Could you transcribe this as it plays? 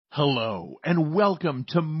Hello, and welcome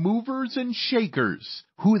to Movers and Shakers,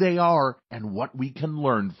 who they are and what we can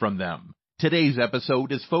learn from them. Today's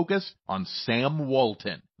episode is focused on Sam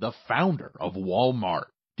Walton, the founder of Walmart.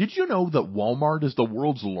 Did you know that Walmart is the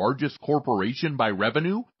world's largest corporation by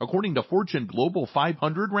revenue, according to Fortune Global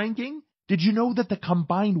 500 ranking? Did you know that the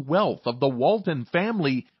combined wealth of the Walton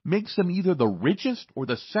family makes them either the richest or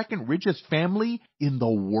the second richest family in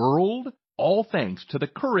the world? All thanks to the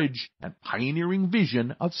courage and pioneering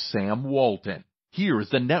vision of Sam Walton. Here is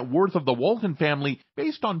the net worth of the Walton family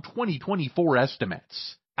based on 2024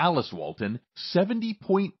 estimates. Alice Walton,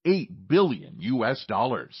 $70.8 billion US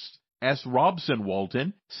dollars. S. Robson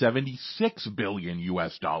Walton, $76 billion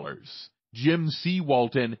US dollars. Jim C.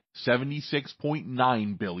 Walton,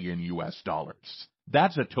 $76.9 billion US dollars.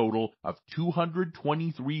 That's a total of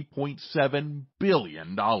 $223.7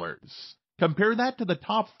 billion. Compare that to the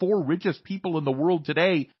top 4 richest people in the world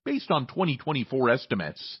today based on 2024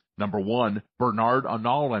 estimates. Number 1, Bernard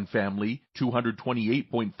Arnault and family,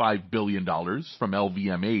 $228.5 billion from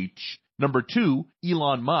LVMH. Number 2,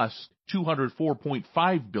 Elon Musk,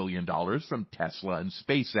 $204.5 billion from Tesla and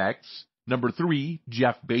SpaceX. Number 3,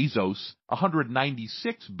 Jeff Bezos,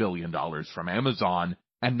 $196 billion from Amazon.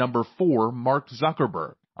 And number 4, Mark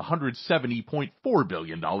Zuckerberg, $170.4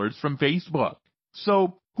 billion from Facebook.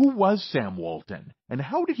 So, who was Sam Walton, and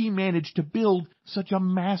how did he manage to build such a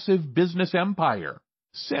massive business empire?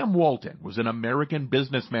 Sam Walton was an American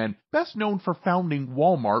businessman best known for founding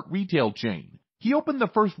Walmart retail chain. He opened the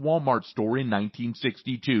first Walmart store in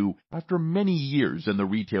 1962 after many years in the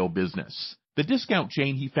retail business. The discount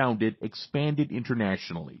chain he founded expanded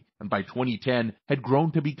internationally, and by 2010 had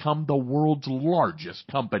grown to become the world's largest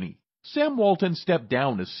company. Sam Walton stepped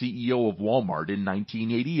down as CEO of Walmart in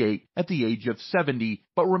 1988 at the age of 70,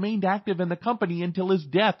 but remained active in the company until his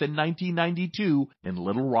death in 1992 in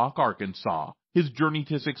Little Rock, Arkansas. His journey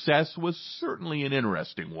to success was certainly an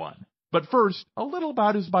interesting one. But first, a little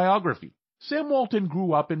about his biography. Sam Walton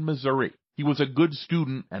grew up in Missouri. He was a good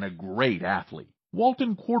student and a great athlete.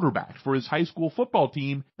 Walton quarterbacked for his high school football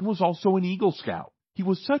team and was also an Eagle Scout. He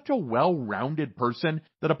was such a well-rounded person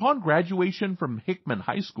that upon graduation from Hickman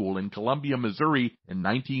High School in Columbia, Missouri in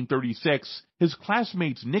 1936, his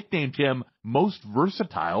classmates nicknamed him Most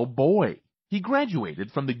Versatile Boy. He graduated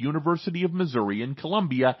from the University of Missouri in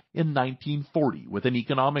Columbia in 1940 with an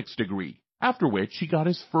economics degree, after which he got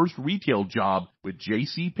his first retail job with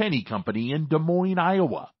J.C. Penney Company in Des Moines,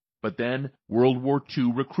 Iowa. But then, World War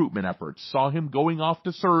II recruitment efforts saw him going off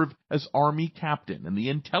to serve as Army captain in the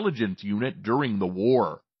intelligence unit during the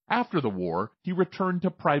war. After the war, he returned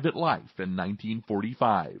to private life in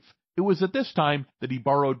 1945. It was at this time that he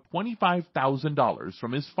borrowed $25,000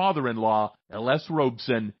 from his father-in-law, L.S.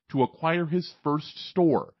 Robeson, to acquire his first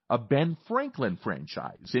store, a Ben Franklin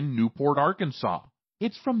franchise in Newport, Arkansas.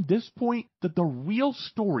 It's from this point that the real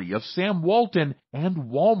story of Sam Walton and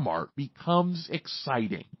Walmart becomes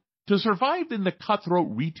exciting. To survive in the cutthroat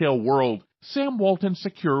retail world, Sam Walton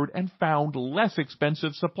secured and found less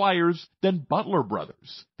expensive suppliers than Butler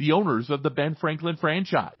Brothers, the owners of the Ben Franklin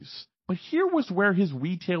franchise. But here was where his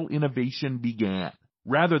retail innovation began.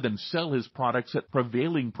 Rather than sell his products at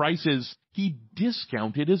prevailing prices, he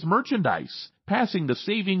discounted his merchandise, passing the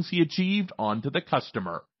savings he achieved on to the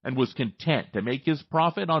customer, and was content to make his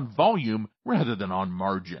profit on volume rather than on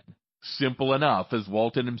margin. Simple enough, as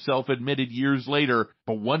Walton himself admitted years later,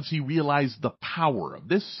 but once he realized the power of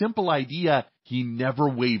this simple idea, he never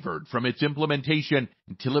wavered from its implementation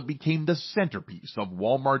until it became the centerpiece of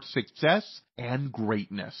Walmart's success and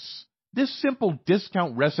greatness. This simple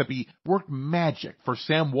discount recipe worked magic for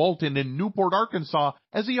Sam Walton in Newport, Arkansas,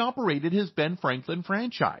 as he operated his Ben Franklin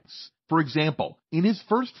franchise. For example, in his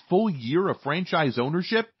first full year of franchise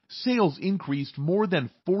ownership, sales increased more than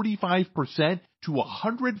 45% to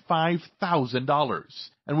 $105,000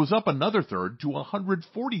 and was up another third to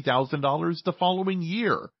 $140,000 the following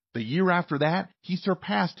year. The year after that, he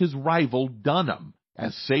surpassed his rival Dunham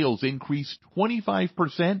as sales increased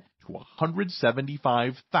 25% to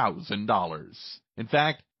 $175,000. In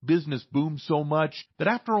fact, business boomed so much that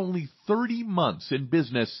after only 30 months in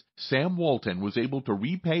business, Sam Walton was able to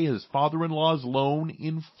repay his father-in-law's loan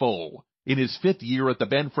in full. In his 5th year at the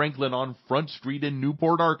Ben Franklin on Front Street in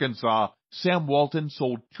Newport, Arkansas, Sam Walton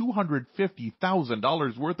sold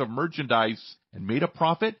 $250,000 worth of merchandise and made a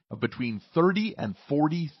profit of between $30,000 and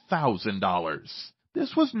 $40,000.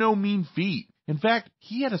 This was no mean feat. In fact,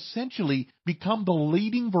 he had essentially become the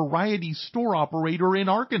leading variety store operator in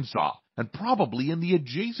Arkansas, and probably in the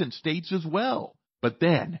adjacent states as well. But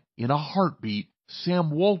then, in a heartbeat,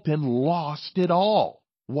 Sam Walton lost it all.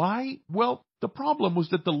 Why? Well, the problem was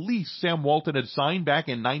that the lease Sam Walton had signed back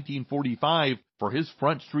in 1945 for his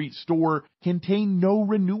Front Street store contained no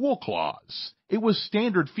renewal clause. It was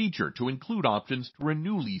standard feature to include options to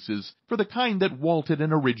renew leases for the kind that Walton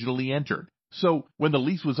had originally entered. So, when the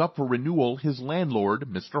lease was up for renewal, his landlord,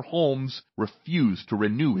 Mr. Holmes, refused to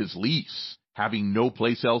renew his lease. Having no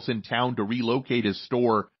place else in town to relocate his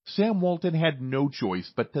store, Sam Walton had no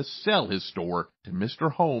choice but to sell his store to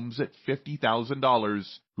Mr. Holmes at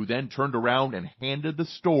 $50,000, who then turned around and handed the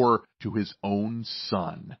store to his own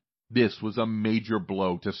son. This was a major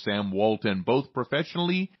blow to Sam Walton, both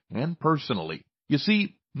professionally and personally. You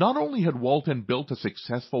see, not only had Walton built a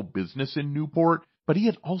successful business in Newport, but he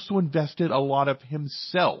had also invested a lot of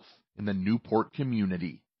himself in the Newport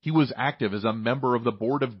community. He was active as a member of the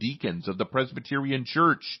Board of Deacons of the Presbyterian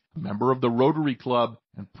Church, a member of the Rotary Club,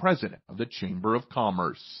 and president of the Chamber of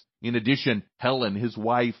Commerce. In addition, Helen, his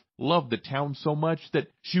wife, loved the town so much that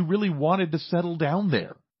she really wanted to settle down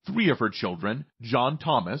there. 3 of her children, John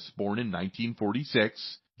Thomas, born in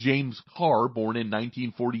 1946, James Carr, born in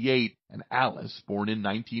 1948, and Alice, born in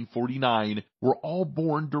 1949, were all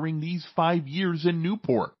born during these 5 years in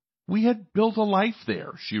Newport. We had built a life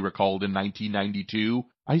there, she recalled in 1992.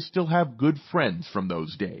 I still have good friends from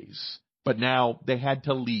those days. But now they had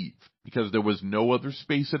to leave because there was no other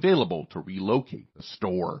space available to relocate the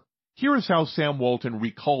store. Here is how Sam Walton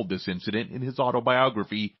recalled this incident in his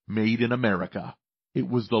autobiography, Made in America. It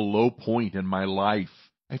was the low point in my life.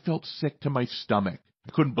 I felt sick to my stomach.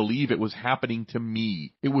 I couldn't believe it was happening to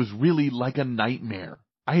me. It was really like a nightmare.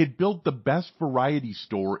 I had built the best variety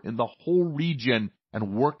store in the whole region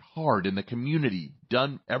and worked hard in the community,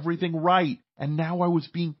 done everything right, and now I was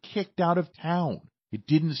being kicked out of town. It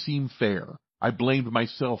didn't seem fair. I blamed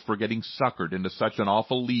myself for getting suckered into such an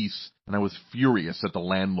awful lease, and I was furious at the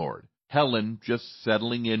landlord. Helen, just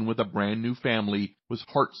settling in with a brand new family, was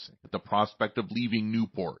heartsick at the prospect of leaving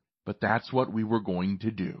Newport, but that's what we were going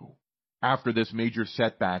to do. After this major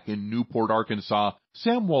setback in Newport, Arkansas,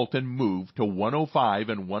 Sam Walton moved to 105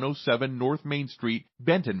 and 107 North Main Street,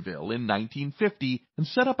 Bentonville in 1950 and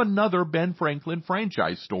set up another Ben Franklin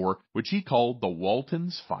franchise store, which he called the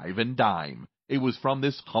Walton's Five and Dime. It was from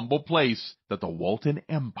this humble place that the Walton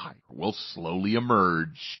Empire will slowly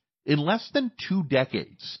emerge. In less than 2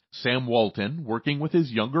 decades, Sam Walton, working with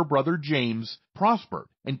his younger brother James, prospered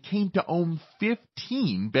and came to own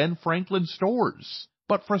 15 Ben Franklin stores.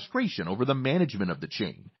 But frustration over the management of the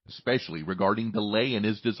chain, especially regarding delay in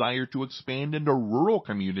his desire to expand into rural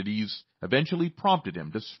communities, eventually prompted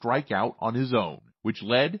him to strike out on his own, which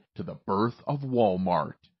led to the birth of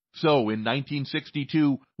Walmart. So in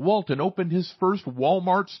 1962, Walton opened his first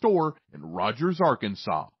Walmart store in Rogers,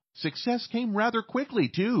 Arkansas. Success came rather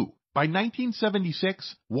quickly, too. By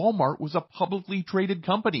 1976, Walmart was a publicly traded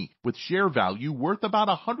company with share value worth about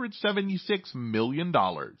 $176 million.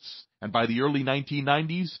 And by the early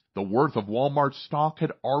 1990s, the worth of Walmart stock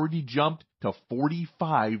had already jumped to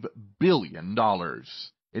 $45 billion.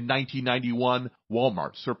 In 1991,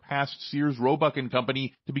 Walmart surpassed Sears Roebuck &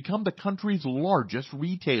 Company to become the country's largest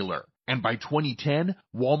retailer. And by 2010,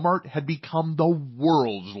 Walmart had become the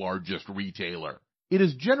world's largest retailer. It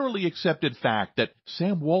is generally accepted fact that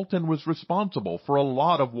Sam Walton was responsible for a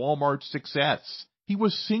lot of Walmart's success. He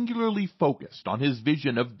was singularly focused on his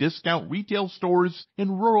vision of discount retail stores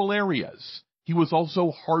in rural areas. He was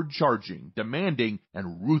also hard-charging, demanding,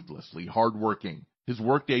 and ruthlessly hard-working. His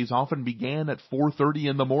workdays often began at 4:30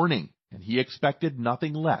 in the morning, and he expected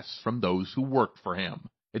nothing less from those who worked for him.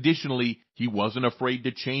 Additionally, he wasn't afraid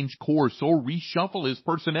to change course or reshuffle his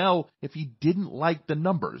personnel if he didn't like the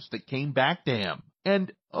numbers that came back to him.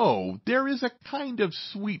 And, there is a kind of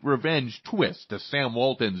sweet revenge twist to Sam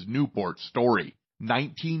Walton's Newport story.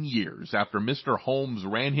 19 years after Mr. Holmes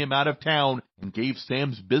ran him out of town and gave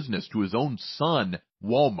Sam's business to his own son,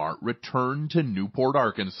 Walmart returned to Newport,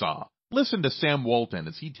 Arkansas. Listen to Sam Walton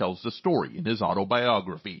as he tells the story in his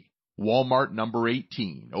autobiography. Walmart number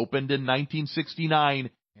 18 opened in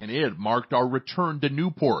 1969, and it marked our return to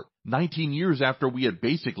Newport, 19 years after we had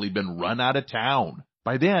basically been run out of town.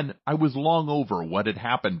 By then, I was long over what had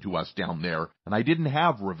happened to us down there, and I didn't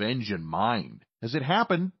have revenge in mind. As it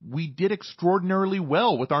happened, we did extraordinarily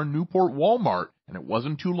well with our Newport Walmart, and it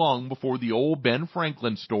wasn't too long before the old Ben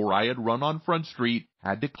Franklin store I had run on Front Street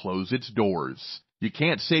had to close its doors. You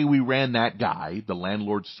can't say we ran that guy, the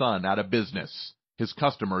landlord's son, out of business. His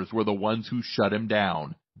customers were the ones who shut him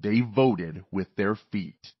down. They voted with their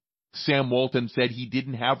feet. Sam Walton said he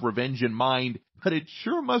didn't have revenge in mind, but it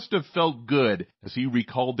sure must have felt good as he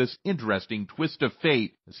recalled this interesting twist of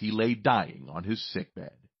fate as he lay dying on his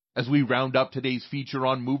sickbed. As we round up today's feature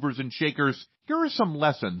on Movers and Shakers, here are some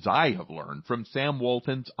lessons I have learned from Sam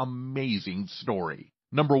Walton's amazing story.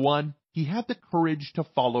 Number 1, he had the courage to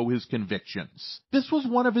follow his convictions. This was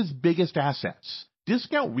one of his biggest assets.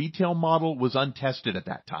 Discount retail model was untested at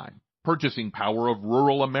that time. Purchasing power of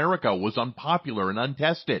rural America was unpopular and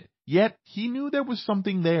untested. Yet, he knew there was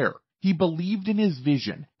something there. He believed in his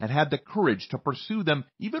vision and had the courage to pursue them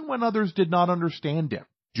even when others did not understand him.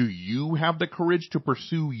 Do you have the courage to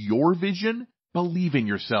pursue your vision? Believe in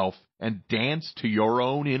yourself and dance to your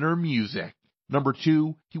own inner music. Number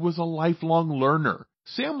 2, he was a lifelong learner.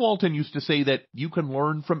 Sam Walton used to say that you can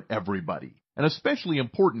learn from everybody. An especially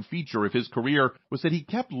important feature of his career was that he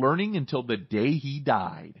kept learning until the day he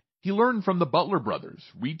died. He learned from the Butler brothers,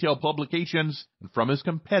 retail publications, and from his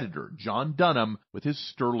competitor, John Dunham, with his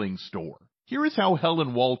Sterling store. Here is how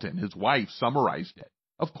Helen Walton, his wife, summarized it.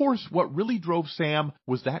 Of course, what really drove Sam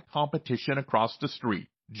was that competition across the street,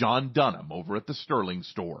 John Dunham over at the Sterling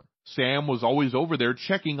store. Sam was always over there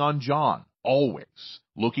checking on John, always,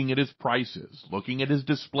 looking at his prices, looking at his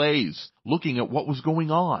displays, looking at what was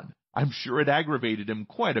going on. I'm sure it aggravated him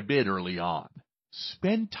quite a bit early on.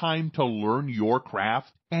 Spend time to learn your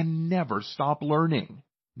craft and never stop learning.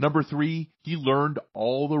 Number 3, he learned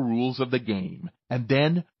all the rules of the game and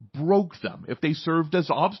then broke them if they served as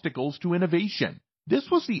obstacles to innovation. This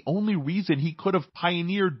was the only reason he could have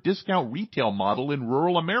pioneered discount retail model in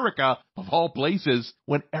rural America, of all places,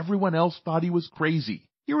 when everyone else thought he was crazy.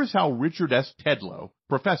 Here is how Richard S. Tedlow,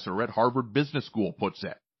 professor at Harvard Business School, puts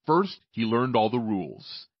it. First, he learned all the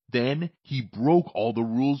rules. Then, he broke all the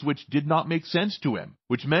rules which did not make sense to him,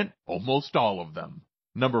 which meant almost all of them.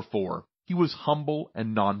 Number 4, he was humble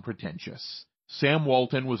and non-pretentious. Sam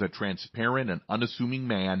Walton was a transparent and unassuming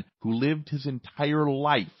man who lived his entire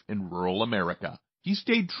life in rural America. He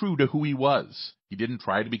stayed true to who he was. He didn't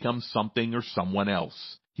try to become something or someone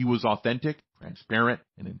else. He was authentic, transparent,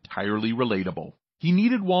 and entirely relatable. He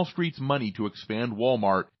needed Wall Street's money to expand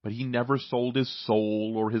Walmart, but he never sold his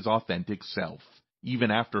soul or his authentic self.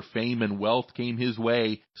 Even after fame and wealth came his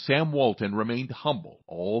way, Sam Walton remained humble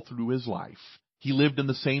all through his life. He lived in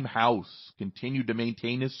the same house, continued to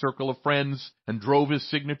maintain his circle of friends, and drove his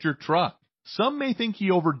signature truck. Some may think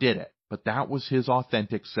he overdid it, but that was his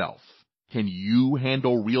authentic self. Can you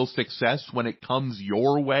handle real success when it comes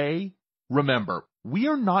your way? Remember, we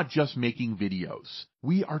are not just making videos.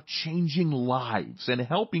 We are changing lives and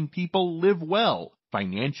helping people live well,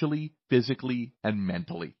 financially, physically, and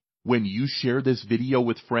mentally. When you share this video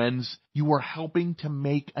with friends, you are helping to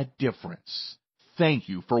make a difference. Thank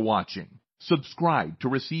you for watching. Subscribe to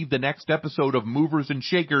receive the next episode of Movers and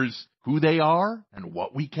Shakers, who they are and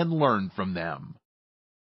what we can learn from them.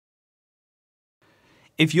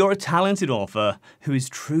 If you're a talented author who is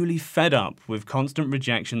truly fed up with constant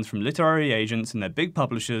rejections from literary agents and their big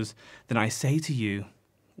publishers, then I say to you,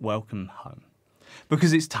 welcome home.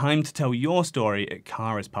 Because it's time to tell your story at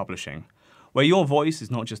Karis Publishing, where your voice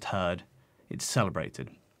is not just heard, it's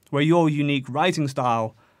celebrated. Where your unique writing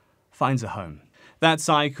style finds a home. That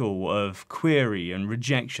cycle of query and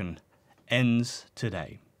rejection ends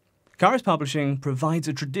today. Karis Publishing provides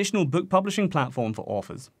a traditional book publishing platform for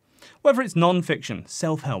authors. Whether it's non-fiction,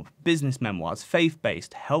 self-help, business memoirs,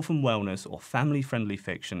 faith-based, health and wellness, or family-friendly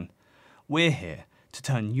fiction, we're here to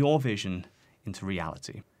turn your vision into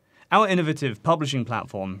reality. Our innovative publishing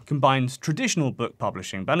platform combines traditional book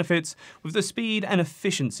publishing benefits with the speed and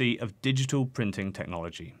efficiency of digital printing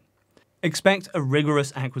technology. Expect a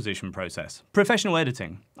rigorous acquisition process, professional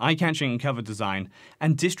editing, eye-catching cover design,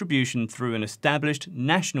 and distribution through an established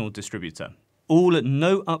national distributor, all at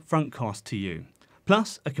no upfront cost to you,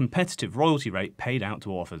 plus a competitive royalty rate paid out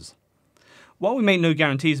to authors. While we make no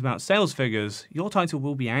guarantees about sales figures, your title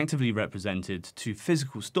will be actively represented to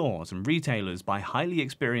physical stores and retailers by highly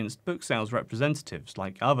experienced book sales representatives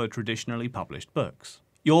like other traditionally published books.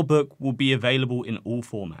 Your book will be available in all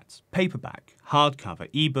formats, paperback, hardcover,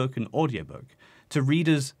 ebook, and audiobook, to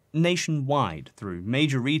readers nationwide through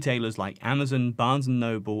major retailers like Amazon, Barnes &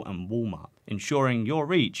 Noble, and Walmart, ensuring your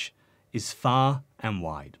reach is far and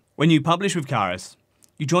wide. When you publish with Karis,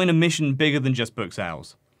 you join a mission bigger than just book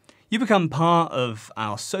sales. You become part of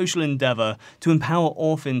our social endeavor to empower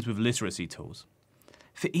orphans with literacy tools.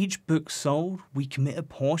 For each book sold, we commit a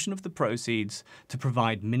portion of the proceeds to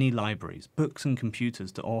provide mini libraries, books and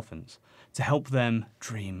computers to orphans to help them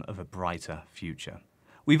dream of a brighter future.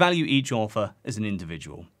 We value each author as an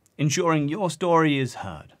individual, ensuring your story is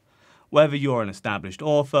heard. Whether you're an established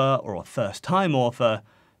author or a first-time author,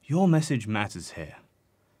 your message matters here.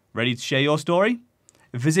 Ready to share your story?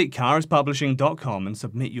 Visit karispublishing.com and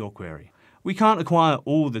submit your query. We can't acquire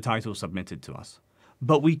all the titles submitted to us,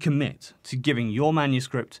 but we commit to giving your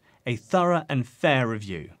manuscript a thorough and fair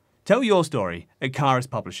review. Tell your story at Karis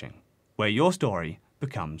Publishing, where your story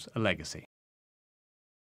becomes a legacy.